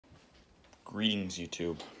Greetings,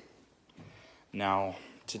 YouTube. Now,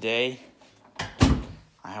 today,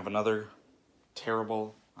 I have another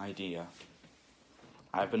terrible idea.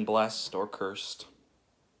 I've been blessed or cursed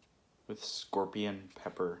with scorpion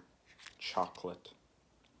pepper chocolate.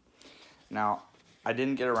 Now, I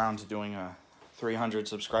didn't get around to doing a 300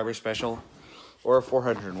 subscriber special or a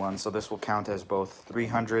 400 one, so this will count as both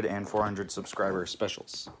 300 and 400 subscriber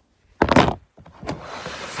specials. Down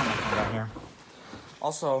here.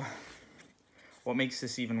 Also, what makes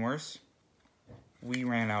this even worse? We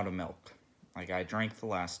ran out of milk. Like, I drank the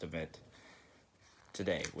last of it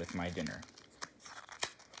today with my dinner.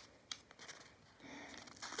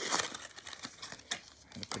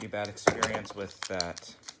 Had a pretty bad experience with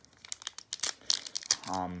that.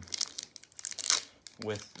 Had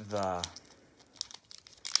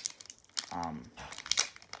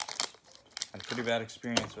a pretty bad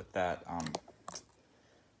experience with that,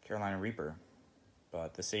 Carolina Reaper.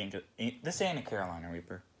 But this ain't a Carolina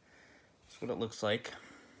Reaper. That's what it looks like.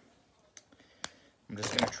 I'm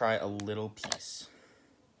just gonna try a little piece.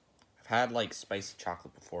 I've had like spicy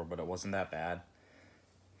chocolate before, but it wasn't that bad.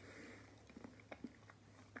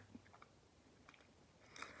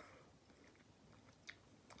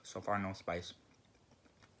 So far, no spice.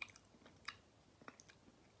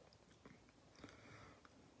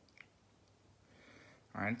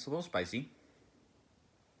 Alright, it's a little spicy.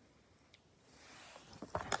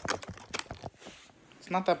 It's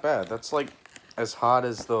not that bad. That's like as hot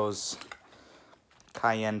as those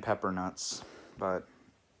cayenne pepper nuts. But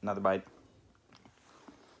another bite.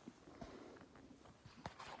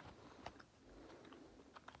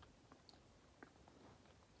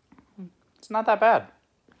 It's not that bad.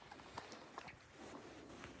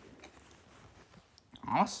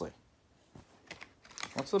 Honestly.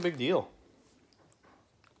 What's the big deal?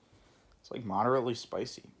 It's like moderately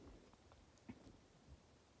spicy.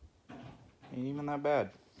 Ain't even that bad.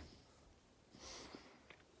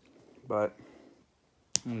 But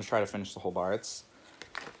I'm gonna try to finish the whole bar. It's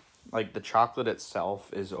like the chocolate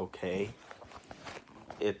itself is okay.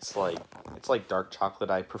 It's like dark chocolate.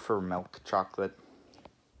 I prefer milk chocolate.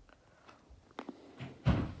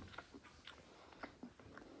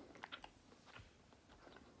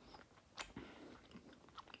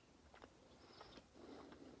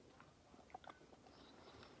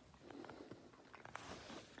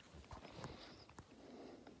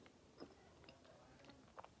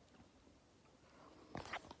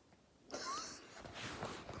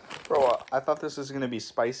 Bro, I thought this was going to be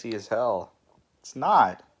spicy as hell. It's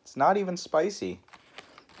not. It's not even spicy.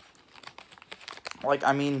 Like,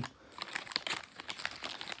 I mean,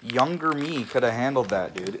 younger me could have handled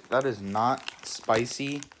that, dude. That is not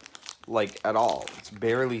spicy, like, at all. It's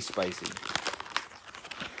barely spicy.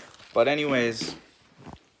 But anyways,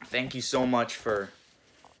 thank you so much for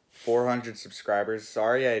 400 subscribers.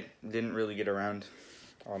 Sorry I didn't really get around.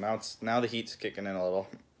 Oh, now the heat's kicking in a little.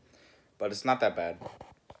 But it's not that bad.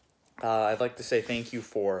 I'd like to say thank you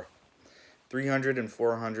for 300 and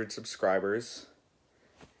 400 subscribers.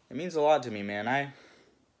 It means a lot to me, man.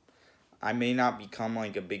 I may not become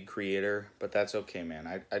like a big creator, but that's okay,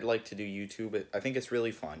 man. I'd like to do YouTube. I think it's really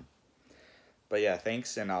fun. But yeah,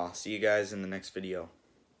 thanks, and I'll see you guys in the next video.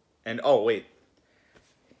 And oh, wait.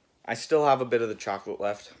 I still have a bit of the chocolate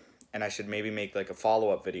left, and I should maybe make like a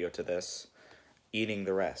follow-up video to this, eating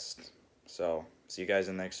the rest. So, see you guys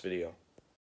in the next video.